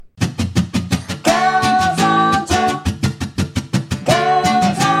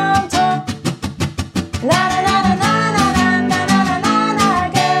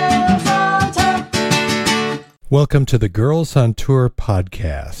Welcome to the Girls on Tour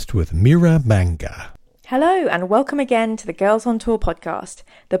podcast with Mira Manga. Hello and welcome again to the Girls on Tour podcast,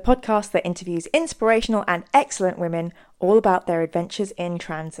 the podcast that interviews inspirational and excellent women all about their adventures in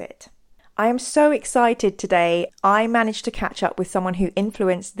transit. I am so excited today. I managed to catch up with someone who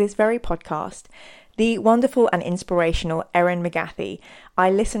influenced this very podcast, the wonderful and inspirational Erin McGathy.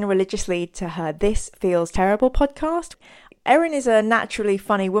 I listen religiously to her This Feels Terrible podcast. Erin is a naturally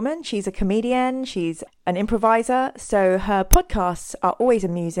funny woman. She's a comedian, she's an improviser, so her podcasts are always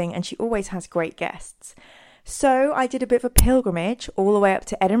amusing and she always has great guests. So I did a bit of a pilgrimage all the way up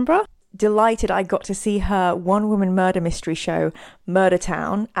to Edinburgh. Delighted I got to see her one-woman murder mystery show, Murder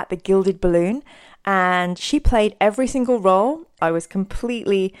Town, at the Gilded Balloon, and she played every single role. I was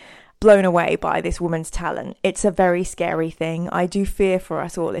completely blown away by this woman's talent. It's a very scary thing. I do fear for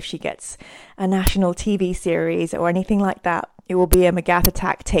us all if she gets a national TV series or anything like that. It will be a McGath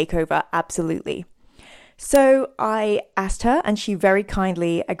attack takeover, absolutely. So I asked her and she very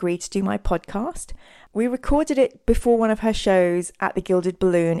kindly agreed to do my podcast. We recorded it before one of her shows at the Gilded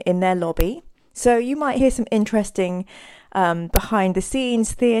Balloon in their lobby. So you might hear some interesting behind the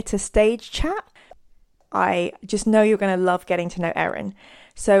scenes theatre stage chat. I just know you're going to love getting to know Erin.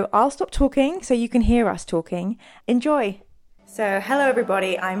 So I'll stop talking so you can hear us talking. Enjoy. So hello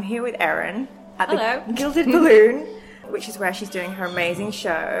everybody, I'm here with Erin at the Gilded Balloon, which is where she's doing her amazing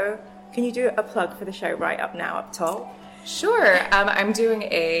show. Can you do a plug for the show right up now, up top? Sure. I'm doing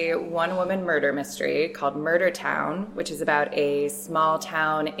a one-woman murder mystery called Murder Town, which is about a small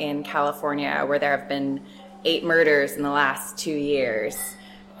town in California where there have been 8 murders in the last 2 years.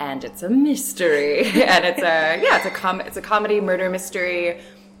 And it's a mystery, and it's a comedy murder mystery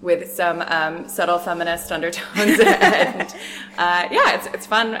with some subtle feminist undertones, and it's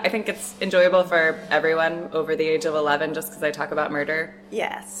fun. I think it's enjoyable for everyone over the age of 11, just because I talk about murder.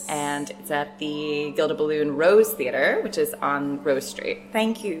 Yes. And it's at the Gilded Balloon Rose Theater, which is on Rose Street.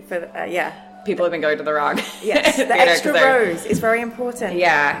 Thank you for People have been going to the wrong yes, the extra rose is very important.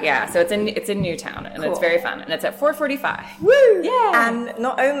 Yeah. So it's in Newtown, and It's very fun, and it's at 4:45. Woo! Yeah. And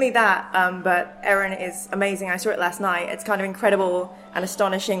not only that, but Erin is amazing. I saw it last night. It's kind of incredible and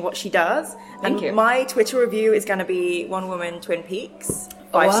astonishing what she does. Thank you. My Twitter review is going to be One Woman Twin Peaks,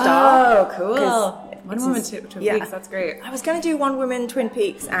 5-star. Oh, cool. One Woman Twin Peaks, that's great. I was going to do One Woman Twin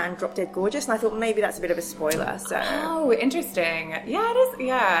Peaks and Drop Dead Gorgeous, and I thought maybe that's a bit of a spoiler. So. Oh, interesting. Yeah, it is.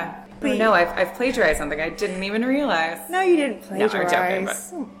 Yeah. Oh, no, I've plagiarized something I didn't even realize. No, you didn't plagiarize. No, I'm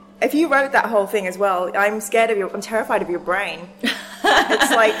joking, but... If you wrote that whole thing as well, I'm terrified of your brain.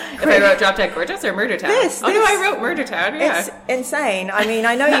 It's like... If I wrote Drop Dead Gorgeous or Murder Town? This. No, I wrote Murder Town, yeah. It's insane. I mean,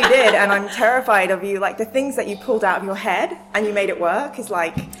 I know you did, and I'm terrified of you. Like, the things that you pulled out of your head and you made it work is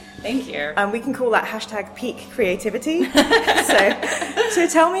like... Thank you. We can call that hashtag peak creativity. So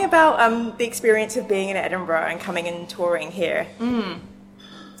tell me about the experience of being in Edinburgh and coming and touring here.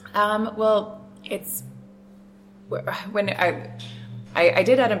 Well, it's when I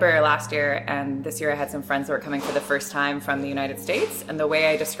did Edinburgh last year, and this year I had some friends that were coming for the first time from the United States, and the way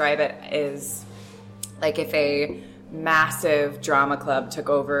I describe it is like if a massive drama club took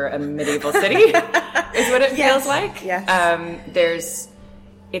over a medieval city is what it feels like. Yes.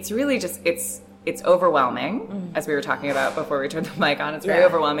 It's really just it's overwhelming, as we were talking about before we turned the mic on. It's very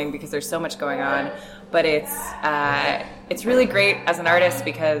overwhelming because there's so much going on, but it's really great as an artist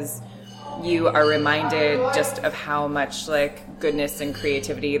because you are reminded just of how much like goodness and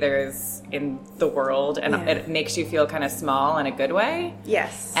creativity there is in the world, and it makes you feel kind of small in a good way.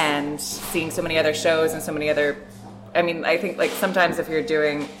 Yes. And seeing so many other shows and so many other, I mean, I think like sometimes if you're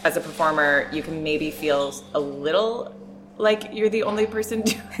doing as a performer, you can maybe feel a little like you're the only person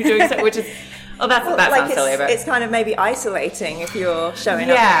doing so, which is, that sounds silly, but it's kind of maybe isolating if you're showing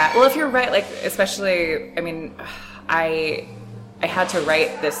up. Yeah, well, if you're right, like especially, I mean, I had to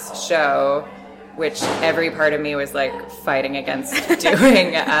write this show, which every part of me was like fighting against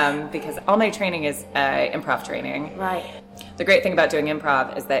doing, because all my training is improv training. Right. The great thing about doing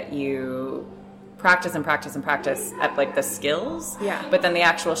improv is that you practice and practice and practice at like the skills. Yeah. But then the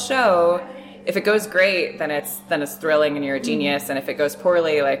actual show, if it goes great, then it's thrilling and you're a genius. And if it goes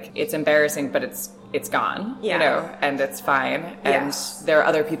poorly, like it's embarrassing, but it's gone, you know, and it's fine. And there are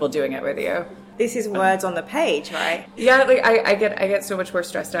other people doing it with you. This is words on the page, right? Yeah, like I get so much more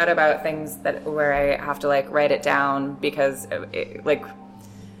stressed out about things where I have to like write it down because like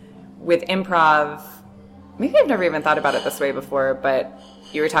with improv, maybe I've never even thought about it this way before, but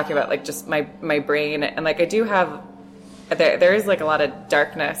you were talking about like just my brain, and like I do have there is like a lot of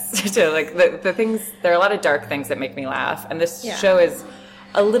darkness to like the things. There are a lot of dark things that make me laugh, and this show is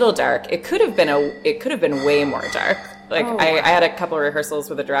a little dark. It could have been way more dark. Like I had a couple of rehearsals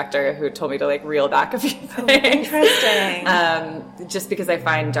with a director who told me to like reel back a few things. Interesting. Just because I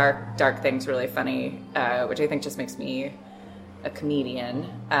find dark things really funny, which I think just makes me a comedian.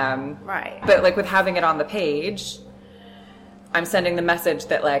 Right. But like with having it on the page, I'm sending the message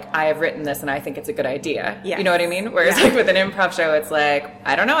that like I have written this and I think it's a good idea. Yes. You know what I mean? Whereas like with an improv show, it's like,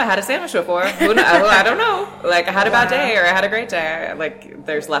 I don't know, I had a sandwich before. I don't know. Like I had a bad day or I had a great day. Like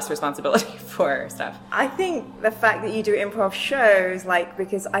there's less responsibility for stuff. I think the fact that you do improv shows, like,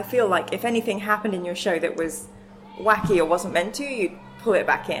 because I feel like if anything happened in your show that was wacky or wasn't meant to, you'd pull it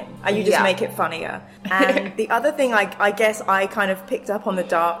back in and you just make it funnier. And the other thing I guess I kind of picked up on the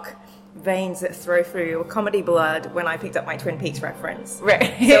dark veins that throw through your comedy blood when I picked up my Twin Peaks reference.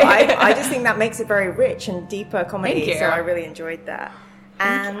 Right. So I just think that makes it very rich and deeper comedy. Thank you. So I really enjoyed that.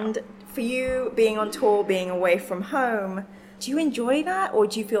 And for you being on tour, being away from home, do you enjoy that, or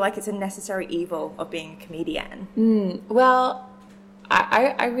do you feel like it's a necessary evil of being a comedian? Well,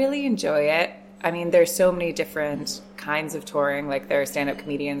 I really enjoy it. I mean, there's so many different kinds of touring. Like there are stand-up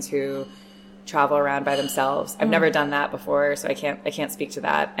comedians who travel around by themselves. I've never done that before, so I can't speak to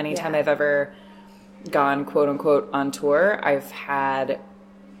that. Anytime I've ever gone quote unquote on tour, I've had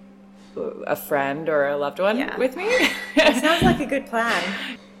a friend or a loved one with me. It sounds like a good plan.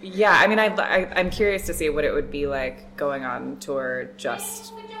 Yeah, I mean, I'm curious to see what it would be like going on tour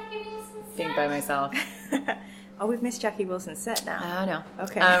just being by myself. Oh, we've missed Jackie Wilson's set now. Oh no.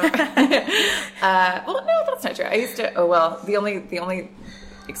 Okay. Well, no, that's not true. I used to. Oh well, the only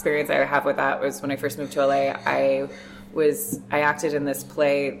experience I have with that was when I first moved to LA. I acted in this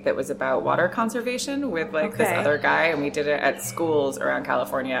play that was about water conservation with like this other guy, and we did it at schools around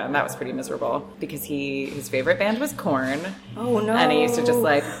California, and that was pretty miserable because his favorite band was Korn. Oh no. And he used to just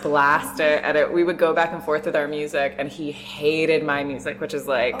like blast it at it. We would go back and forth with our music, and he hated my music, which is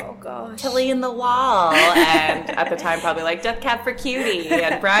like Tilly in the Wall, and at the time probably like Death Cab for Cutie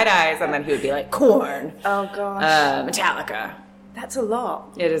and Bright Eyes, and then he would be like Korn. Oh gosh. Metallica. That's a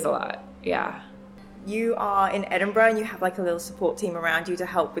lot. It is a lot. Yeah. You are in Edinburgh and you have like a little support team around you to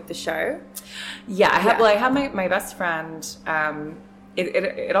help with the show. Yeah, I have. Well, I have my best friend.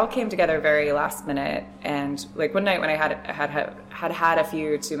 It all came together very last minute, and like one night when I had a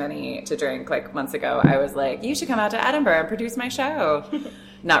few too many to drink, like months ago, I was like, "You should come out to Edinburgh and produce my show."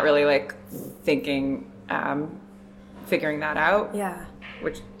 Not really like thinking, figuring that out. Yeah.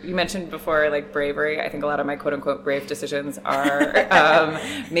 Which you mentioned before, like bravery. I think a lot of my quote-unquote brave decisions are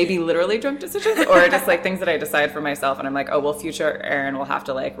maybe literally drunk decisions, or just like things that I decide for myself, and I'm like, oh, well, future Erin will have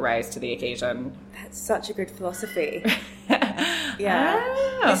to like rise to the occasion. That's such a good philosophy.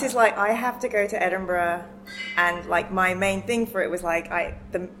 Yeah. This is like, I have to go to Edinburgh, and like my main thing for it was like,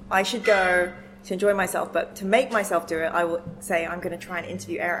 I should go to enjoy myself, but to make myself do it, I will say I'm going to try and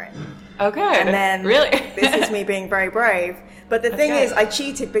interview Erin. Okay. And then really, this is me being very brave. But the thing is, I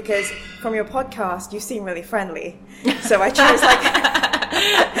cheated because from your podcast, you seem really friendly. So I chose like...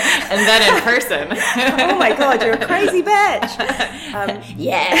 And then in person. Oh my God, you're a crazy bitch.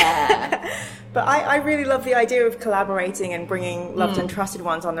 Yeah. But I really love the idea of collaborating and bringing loved and trusted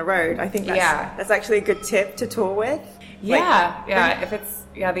ones on the road. I think that's actually a good tip to tour with. If it's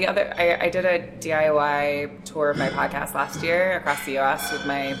the other, I did a DIY tour of my podcast last year across the US with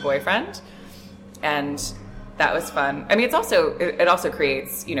my boyfriend, and that was fun. I mean, it also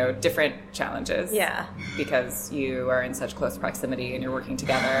creates, different challenges. Yeah. Because you are in such close proximity and you're working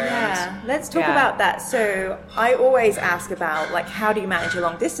together. Yeah. Let's talk about that. So I always ask about, like, how do you manage a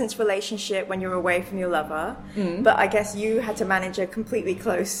long distance relationship when you're away from your lover? Mm. But I guess you had to manage a completely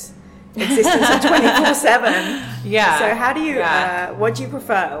close existence of 24/7. Yeah. So how do you, what do you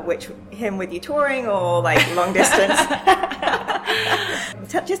prefer? Him with you touring or like long distance?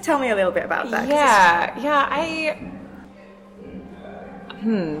 Just tell me a little bit about that.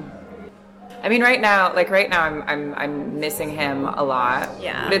 I mean, right now I'm missing him a lot.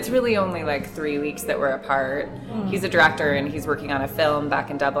 Yeah. But it's really only like 3 weeks that we're apart. He's a director and he's working on a film back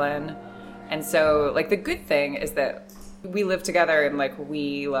in Dublin. And so like the good thing is that we live together and like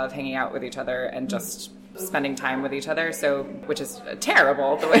we love hanging out with each other and just spending time with each other. So, which is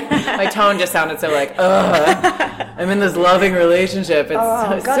terrible. The way my tone just sounded so like, I'm in this loving relationship.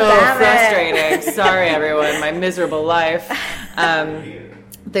 It's so frustrating. Sorry, everyone. My miserable life.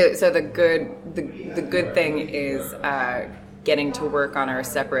 So the good thing is getting to work on our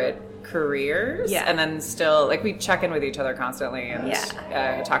separate careers, and then still like we check in with each other constantly and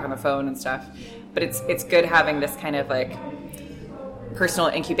talk on the phone and stuff. But it's good having this kind of like personal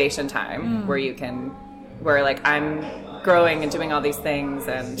incubation time where like I'm growing and doing all these things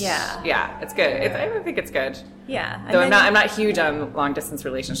and it's good. I think it's good. Yeah. Though I'm not huge on long distance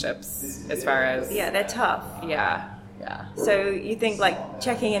relationships as far as they're tough. Yeah. Yeah. So you think like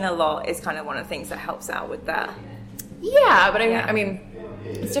checking in a lot is kind of one of the things that helps out with that? Yeah, but I mean,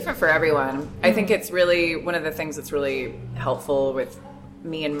 it's different for everyone. I think it's really one of the things that's really helpful with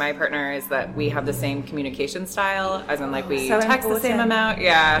me and my partner is that we have the same communication style, as in like we So text the same important. amount.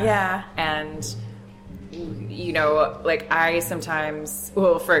 Yeah. Yeah. And, you know, like I sometimes,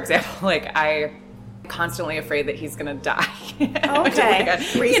 well, for example, like I'm constantly afraid that he's going to die. Okay. Like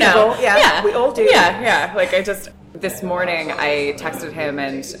Reasonable. you know, Yeah, we all do. Yeah. Like this morning I texted him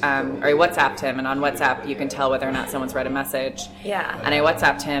or I WhatsApped him, and on WhatsApp you can tell whether or not someone's read a message. Yeah. And I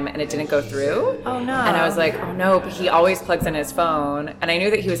WhatsApped him and it didn't go through. Oh, no. And I was like, oh no, but he always plugs in his phone. And I knew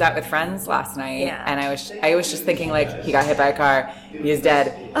that he was out with friends last night. Yeah. And I was just thinking like, he got hit by a car. He is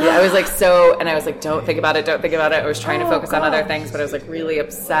dead. I was like, and I was like, don't think about it. I was trying to focus on other things, but I was like really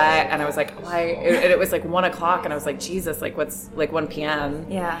upset. And I was like, why? It was like 1:00 and I was like, Jesus, like what's like 1 p.m.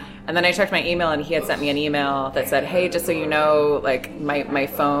 Yeah. And then I checked my email and he had sent me an email that said, hey, just so you know, like my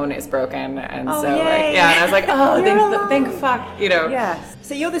phone is broken. And Oh, so yay. like, yeah. And I was like, oh, You're thank alive. fuck, you know. Yeah.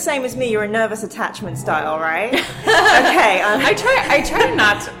 So you're the same as me. You're a nervous attachment style, right? Okay. I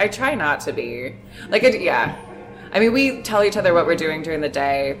try not to be like it. Yeah, I mean, we tell each other what we're doing during the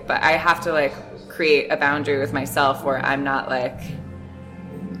day, but I have to like create a boundary with myself where I'm not like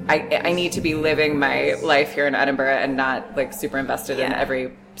I need to be living my life here in Edinburgh and not like super invested in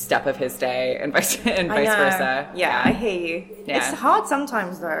every step of his day and vice versa. Yeah, I hear you. Yeah. It's hard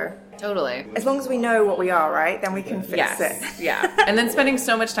sometimes though. Totally. As long as we know what we are, right? Then we can fix Yes. it. Yeah. And then spending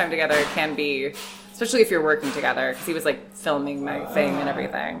so much time together can be, especially if you're working together, because he was like filming my thing and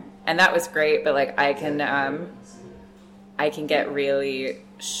everything, and that was great. But like I can get really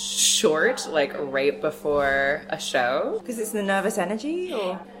short like right before a show. Because it's the nervous energy,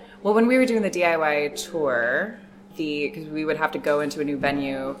 or Well, when we were doing the DIY tour, because we would have to go into a new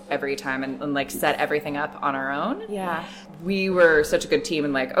venue every time and like set everything up on our own. yeah. We were such a good team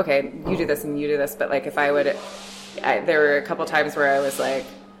and like, okay, you do this and you do this. But like if there were a couple times where I was like,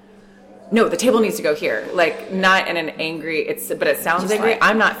 no, the table needs to go here. Like not in an angry, but it sounds Just angry. like-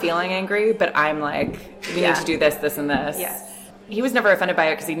 I'm not feeling angry, but I'm like, we need to do this, this, and this. Yes. He was never offended by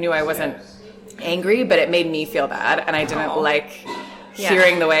it because he knew I wasn't angry, but it made me feel bad. And I didn't like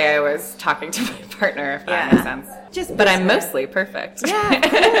hearing the way I was talking to my partner, if that makes sense. But I'm mostly perfect. Yeah,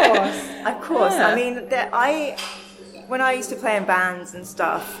 of course. Of course. Yeah. I mean, when I used to play in bands and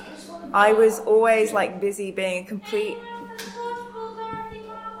stuff, I was always like busy being a complete.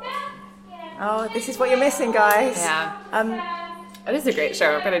 Oh, this is what you're missing, guys. Yeah. It is a great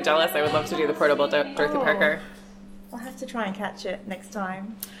show. I'm kind of jealous. I would love to do the portable Dorothy Parker. I'll have to try and catch it next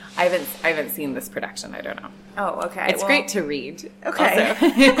time. I haven't seen this production. I don't know. Oh, okay. It's great to read. Okay. Also.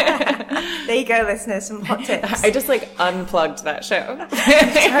 There you go, listeners. Some hot tips. I just like unplugged that show.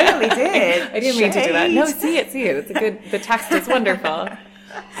 Totally did. I didn't mean to do that. Shade. No, see it. It's a good. The text is wonderful.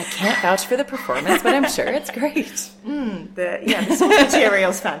 I can't vouch for the performance, but I'm sure it's great. The source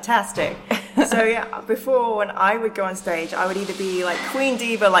material's fantastic. So yeah, before when I would go on stage, I would either be like Queen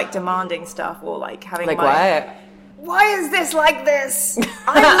Diva, like demanding stuff, or like having Like my, what? Why is this like this?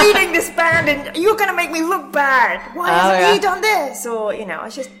 I'm leading this band and you're going to make me look bad. Why hasn't he done this? Or, you know, I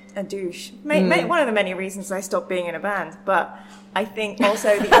was just a douche. One of the many reasons I stopped being in a band. But I think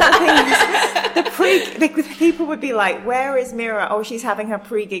also the other thing is the people would be like, where is Mira? Oh, she's having her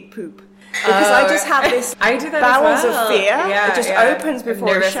pre-gig poop. Because I just have this I do that bowels as well. of fear. It just opens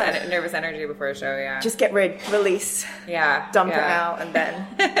before a show. Nervous energy before a show, yeah. Just get release, dump it out, and then.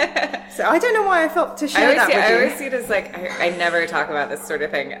 So I don't know why I felt to share that with you. I always see it as like, I never talk about this sort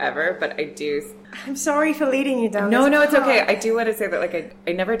of thing ever, but I do. I'm sorry for leading you down. No, this it's path. okay. I do want to say that like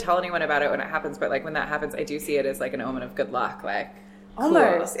I never tell anyone about it when it happens, but like when that happens, I do see it as like an omen of good luck. Like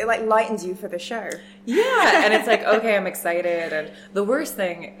Almost. cool. It like lightens you for the show. Yeah, and it's like, okay, I'm excited. And the worst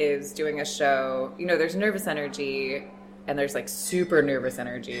thing is doing a show, you know, there's nervous energy and there's like super nervous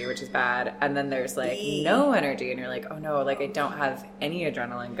energy, which is bad. And then there's like no energy and you're like, oh no, like I don't have any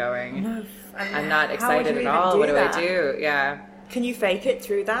adrenaline going. No, I'm not excited at all. What do I do? Yeah. Can you fake it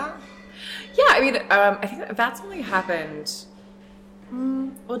through that? Yeah, I mean, I think that's only happened.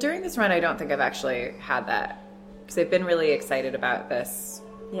 Well, during this run, I don't think I've actually had that. Because I've been really excited about this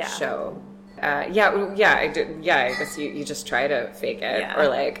show. I guess you just try to fake it. Yeah. Or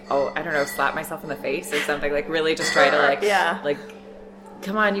like, I don't know, slap myself in the face or something. Like really just try to like,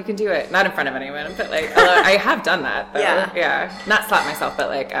 come on, you can do it. Not in front of anyone, but like, I have done that though. Yeah. Not slap myself, but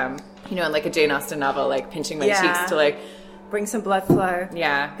like, you know, in like a Jane Austen novel, like pinching my cheeks to like, bring some blood flow.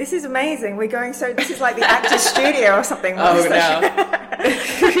 Yeah. This is amazing. This is like the actor's studio or something. Oh, no.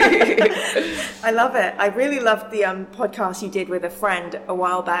 I love it. I really loved the podcast you did with a friend a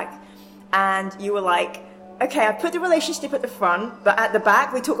while back. And you were like, okay, I put the relationship at the front, but at the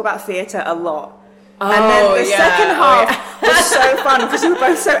back, we talk about theatre a lot. Oh, and then the second half was so fun because we were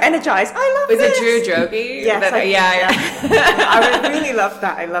both so energized. I love Was this. it Drew Drogi? Yes. I really loved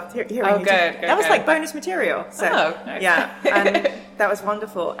that. I loved hearing you. Good. That was like bonus material. So, nice. Yeah, and that was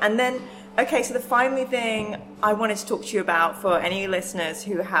wonderful. And then, okay, so the final thing I wanted to talk to you about for any listeners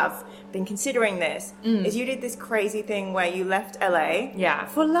who have been considering this is you did this crazy thing where you left LA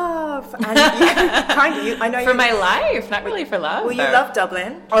for love. And I know for my life, not really for love. Well, you love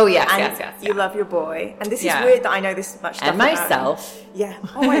Dublin. Oh, yes, and yes. You love your boy. And this is weird that I know this much stuff and myself. About him. Yeah.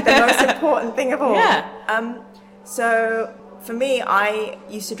 Oh, my, the most important thing of all. Yeah. So for me, I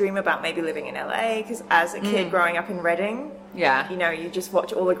used to dream about maybe living in LA because as a kid growing up in Reading, you know, you just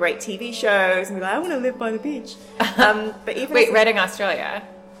watch all the great TV shows and be like, I want to live by the beach. But even Reading, Australia.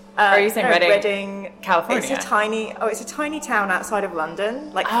 Or are you saying Reading, California? It's a tiny town outside of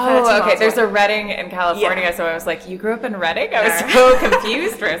London. Like 30 okay. miles There's away. a Reading in California, so I was like, you grew up in Reading? I was so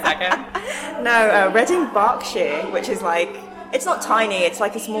confused for a second. No, Reading, Berkshire, which is like, it's not tiny, it's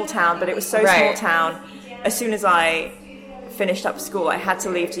like a small town, but it was so small town. As soon as I finished up school, I had to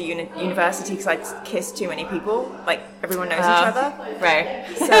leave to university because I'd kissed too many people. Like, everyone knows each other. Right.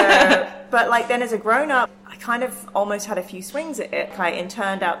 So, but like then as a grown-up, I kind of almost had a few swings at it. I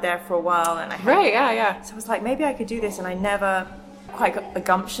interned out there for a while and I had, So I was like, maybe I could do this, and I never quite got the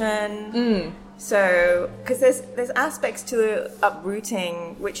gumption. So, because there's aspects to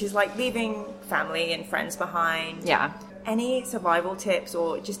uprooting, which is like leaving family and friends behind. Yeah. Any survival tips,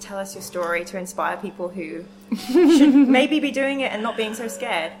 or just tell us your story to inspire people who should maybe be doing it and not being so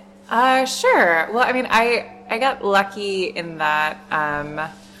scared? Sure. Well, I mean, I got lucky in that.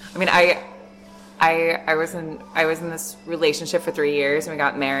 I was in this relationship for 3 years, and we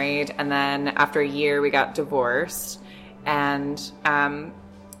got married, and then after a year we got divorced. And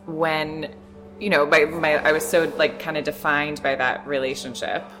when I was so like kind of defined by that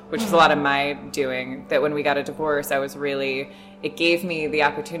relationship, which is a lot of my doing, that when we got a divorce, it gave me the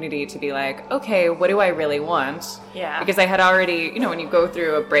opportunity to be like, okay, what do I really want? Yeah. Because I had already, when you go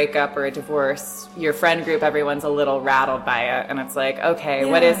through a breakup or a divorce, your friend group, everyone's a little rattled by it. And it's like, okay,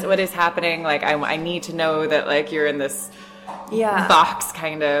 what is happening? Like, I need to know that like you're in this box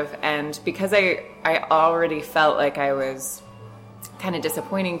kind of. And because I already felt like I was kind of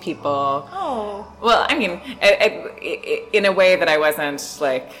disappointing people. Oh. Well, I mean, in a way that I wasn't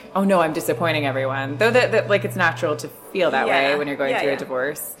like, oh no, I'm disappointing everyone. Though that like it's natural to feel that way when you're going through a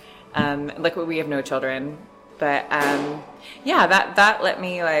divorce. Like we have no children, but that let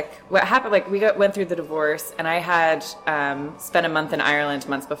me like what happened. Like we went through the divorce, and I had spent a month in Ireland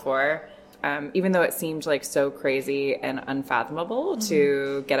months before. Even though it seemed like so crazy and unfathomable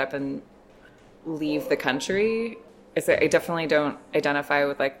to get up and leave the country. I definitely don't identify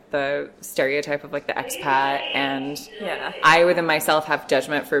with like the stereotype of like the expat, and I within myself have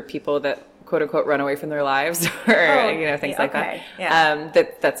judgment for people that quote unquote run away from their lives or things like that.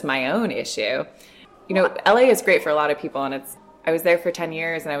 That's my own issue. LA is great for a lot of people, and I was there for 10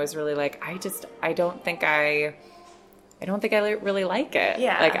 years, and I was really like, I don't think I really like it.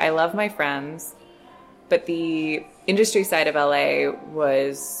 Like I love my friends, but the industry side of LA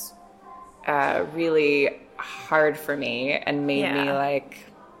was really hard for me and made me like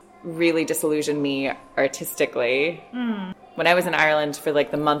really disillusion me artistically. When I was in Ireland for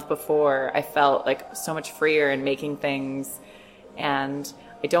like the month before, I felt like so much freer in making things, and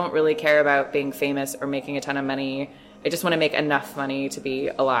I don't really care about being famous or making a ton of money. I just want to make enough money to be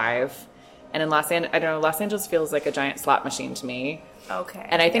alive. And in Los Angeles feels like a giant slot machine to me. Okay.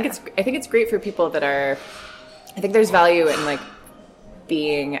 And I think it's great for people that are, I think there's value in like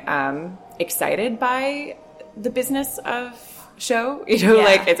being excited by the business of show,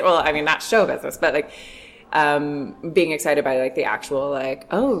 like it's, well, I mean, not show business, but like being excited by like the actual like,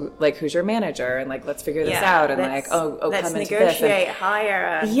 oh, like who's your manager, and like let's figure this out, and like let's come into negotiate, this, and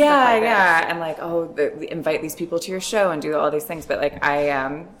hire, and and like invite these people to your show and do all these things. But like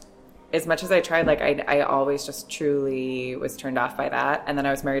I as much as I tried, like I always just truly was turned off by that. And then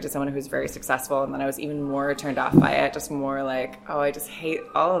I was married to someone who's very successful, and then I was even more turned off by it, just more like, oh, I just hate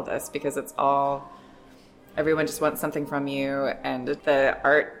all of this because it's all, everyone just wants something from you, and the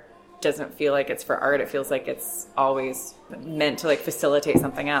art doesn't feel like it's for art. It feels like it's always meant to like facilitate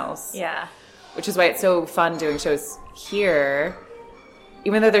something else. Yeah. Which is why it's so fun doing shows here,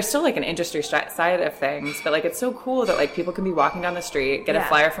 even though there's still like an industry side of things, but like it's so cool that like people can be walking down the street, get a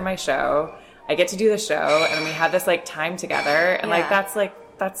flyer for my show, I get to do the show, and we have this like time together, and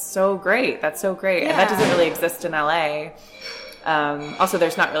that's so great. That's so great. And that doesn't really exist in LA. Also,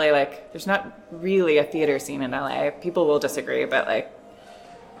 there's not really a theater scene in LA. People will disagree, but like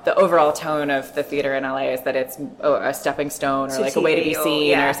the overall tone of the theater in LA is that it's a stepping stone or like a way to be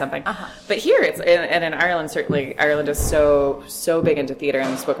seen or something. But here it's, and in Ireland, certainly Ireland is so big into theater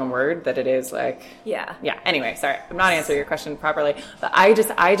and spoken word that it is like, yeah. Anyway, sorry, I'm not answering your question properly, but I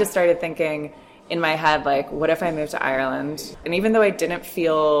just started thinking in my head, like, what if I moved to Ireland? And even though I didn't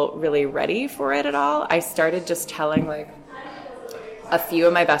feel really ready for it at all, I started just telling like a few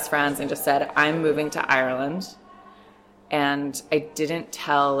of my best friends and just said, I'm moving to Ireland. And I didn't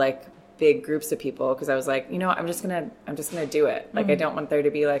tell like big groups of people because I was like, I'm just gonna do it. Like I don't want there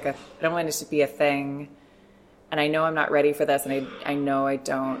to be like I don't want it to be a thing. And I know I'm not ready for this, and I know I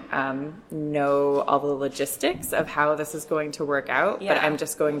don't know all the logistics of how this is going to work out. Yeah. But I'm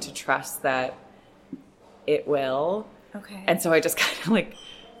just going to trust that it will. Okay. And so I just kind of like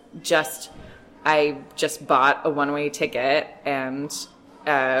I just bought a one-way ticket and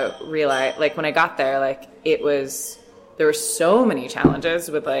realized like when I got there, like there were so many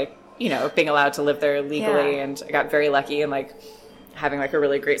challenges with like, being allowed to live there legally. Yeah. And I got very lucky and like having like a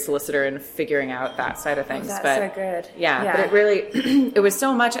really great solicitor and figuring out that side of things. That's so good. Yeah. But it really, it was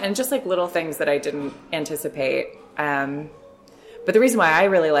so much, and just like little things that I didn't anticipate. But the reason why I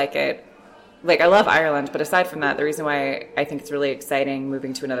really like it, like I love Ireland, but aside from that, the reason why I think it's really exciting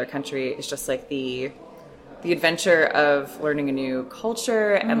moving to another country is just like the adventure of learning a new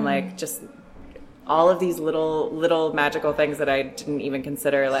culture and like just all of these little magical things that I didn't even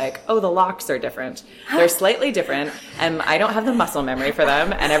consider, like, oh, the locks are different. They're slightly different, and I don't have the muscle memory for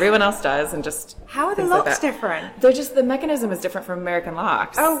them, and everyone else does, and just how are the locks different? They're just, the mechanism is different from American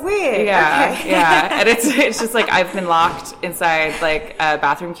locks. Oh, weird. Yeah, okay. Yeah, and it's just like I've been locked inside like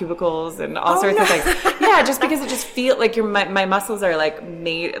bathroom cubicles and all sorts of things. Yeah, just because it just feels like my muscles are like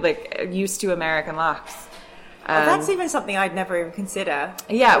made like used to American locks. That's even something I'd never even consider.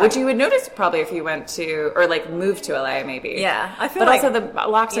 Yeah, which you would notice probably if you went to, or like moved to LA maybe. Yeah, I feel but also the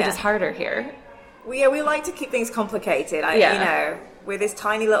locks are just harder here. We like to keep things complicated. We're this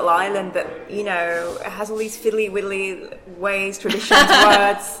tiny little island that, has all these fiddly-widdly ways, traditions,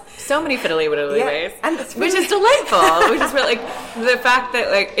 words. So many fiddly-widdly ways. And which is delightful. Which is really, like, the fact that,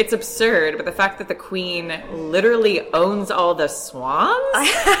 like, it's absurd, but the fact that the queen literally owns all the swans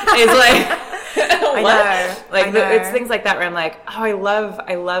is like... I know. It's things like that where I'm like, oh, I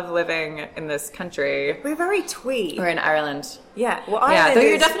love living in this country. We're very twee. We're in Ireland. Yeah. Well, Ireland though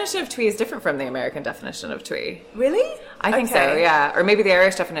your definition of twee is different from the American definition of twee. Really? I think so, yeah. Or maybe the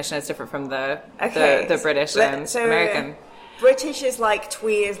Irish definition is different from the British and American. British is like,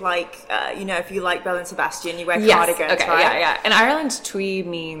 twee is like, if you like Belle and Sebastian, you wear cardigans, okay, right? Yeah. In Ireland, twee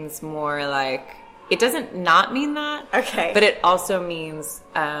means more like, it doesn't not mean that. Okay. But it also means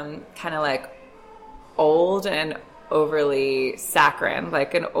kind of like old and overly saccharine,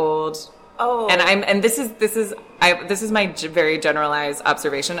 like an old... Oh. And this is my very generalized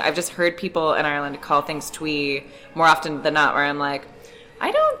observation. I've just heard people in Ireland call things twee more often than not, where I'm like, I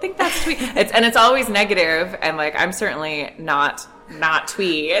don't think that's twee. It's always negative, and like I'm certainly not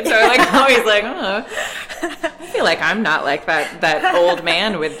twee. And so I'm like always like, oh, I feel like I'm not like that old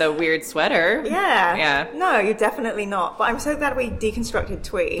man with the weird sweater. Yeah. Yeah. No, you're definitely not. But I'm so glad we deconstructed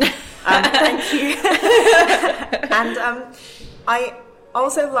twee. Thank you. And I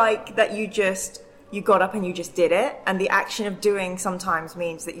also like that you got up and you just did it, and the action of doing sometimes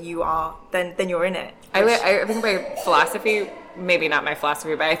means that you are then you're in it. I think my philosophy, maybe not my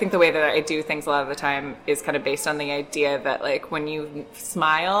philosophy, but I think the way that I do things a lot of the time is kind of based on the idea that like when you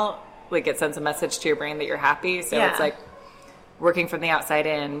smile, like it sends a message to your brain that you're happy. So it's like working from the outside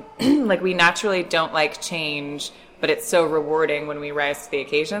in. Like we naturally don't like change, but it's so rewarding when we rise to the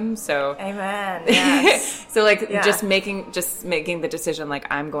occasion. So amen. Yes. So like just making the decision, like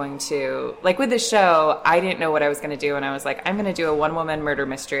I'm going to, like with the show, I didn't know what I was going to do, and I was like, I'm going to do a one-woman murder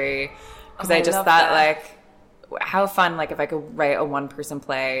mystery because I just thought that. Like how fun, like if I could write a one-person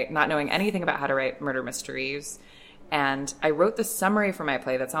play, not knowing anything about how to write murder mysteries. And I wrote the summary for my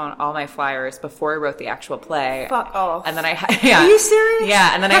play that's on all my flyers before I wrote the actual play. Fuck off. And then Are you serious?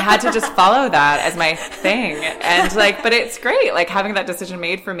 Yeah, and then I had to just follow that as my thing. And like, but it's great, like having that decision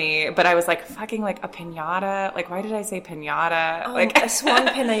made for me. But I was like, fucking like a piñata. Like, why did I say piñata? Oh, like a swan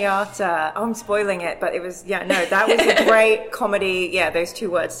piñata. Oh, I'm spoiling it, but it was, that was a great comedy. Yeah, those two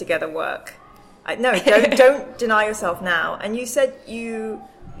words together work. Don't deny yourself now. And you said you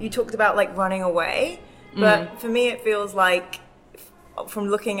talked about like running away. But for me, it feels like, from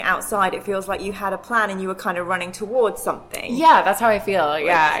looking outside, it feels like you had a plan and you were kind of running towards something. Yeah, that's how I feel.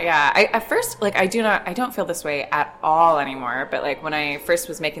 Yeah. At first, like, I don't feel this way at all anymore. But like when I first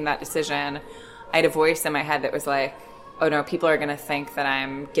was making that decision, I had a voice in my head that was like, oh no, people are going to think that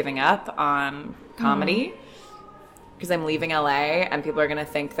I'm giving up on comedy. because I'm leaving LA and people are going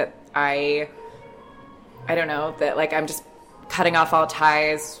to think that I don't know, that like I'm just cutting off all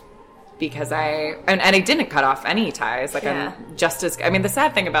ties because and I didn't cut off any ties. Like I'm just as, I mean, the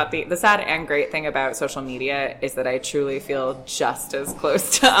sad and great thing about social media is that I truly feel just as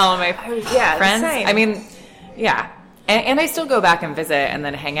close to all of my friends. Same. I mean, yeah. And I still go back and visit and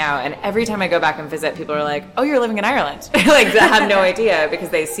then hang out. And every time I go back and visit, people are like, oh, you're living in Ireland. Like, they have no idea because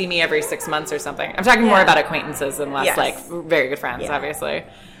they see me every 6 months or something. I'm talking more about acquaintances and less like very good friends, obviously.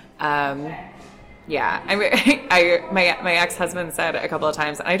 Yeah, my ex-husband said a couple of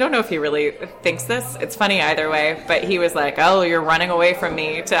times, and I don't know if he really thinks this. It's funny either way, but he was like, "Oh, you're running away from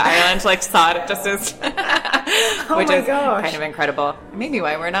me to Ireland," like saw it just as, which is kind of incredible. Maybe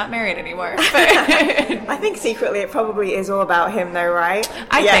why we're not married anymore. I think secretly it probably is all about him, though, right?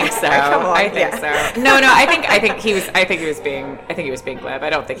 I think so. Come on. I think so. No, I think he was being glib. I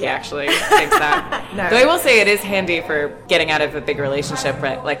don't think he actually thinks that. No. Though I will say it is handy for getting out of a big relationship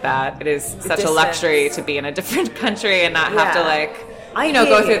like that. It is such a luxury to be in a different country and not have to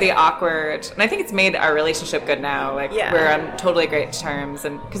go through the awkward. And I think it's made our relationship good now. Like we're on totally great terms,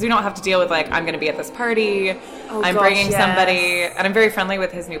 and because we don't have to deal with like I'm going to be at this party, bringing somebody, and I'm very friendly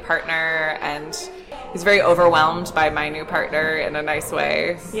with his new partner, and he's very overwhelmed by my new partner in a nice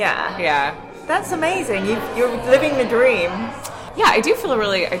way. Yeah. That's amazing. You're living the dream. Yeah, I do feel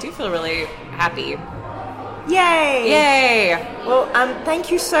really happy. Yay! Well,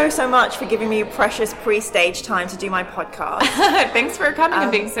 thank you so much for giving me your precious pre-stage time to do my podcast. Thanks for coming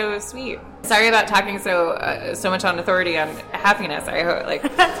and being so sweet. Sorry about talking so much on authority on happiness. I hope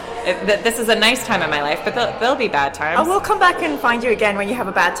this is a nice time in my life, but there'll be bad times. Oh, we'll come back and find you again when you have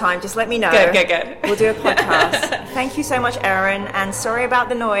a bad time. Just let me know. Good. We'll do a podcast. Thank you so much, Erin, and sorry about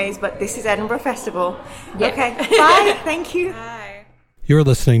the noise, but this is Edinburgh Festival. Yeah. Okay, bye. Thank you. Bye. You're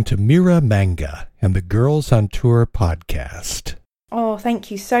listening to Mira Manga and the Girls on Tour podcast. Oh,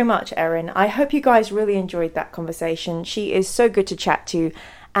 thank you so much, Erin. I hope you guys really enjoyed that conversation. She is so good to chat to.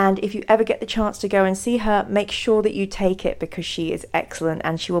 And if you ever get the chance to go and see her, make sure that you take it because she is excellent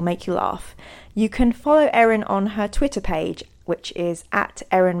and she will make you laugh. You can follow Erin on her Twitter page, which is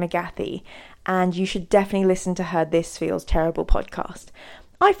 @ErinMcGathy. And you should definitely listen to her This Feels Terrible podcast.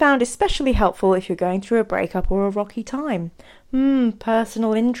 I found especially helpful if you're going through a breakup or a rocky time.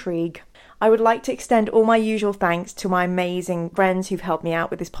 Personal intrigue. I would like to extend all my usual thanks to my amazing friends who've helped me out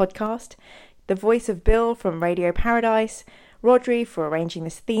with this podcast. The voice of Bill from Radio Paradise, Rodri for arranging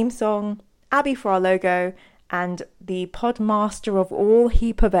this theme song, Abby for our logo, and the podmaster of all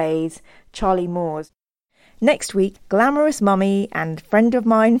he purveys, Charlie Moores. Next week, glamorous mummy and friend of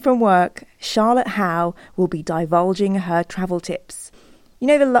mine from work, Charlotte Howe, will be divulging her travel tips. You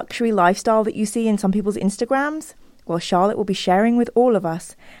know the luxury lifestyle that you see in some people's Instagrams? Well, Charlotte will be sharing with all of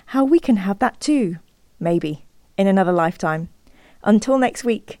us how we can have that too. Maybe. In another lifetime. Until next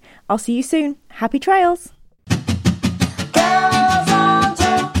week. I'll see you soon. Happy trails!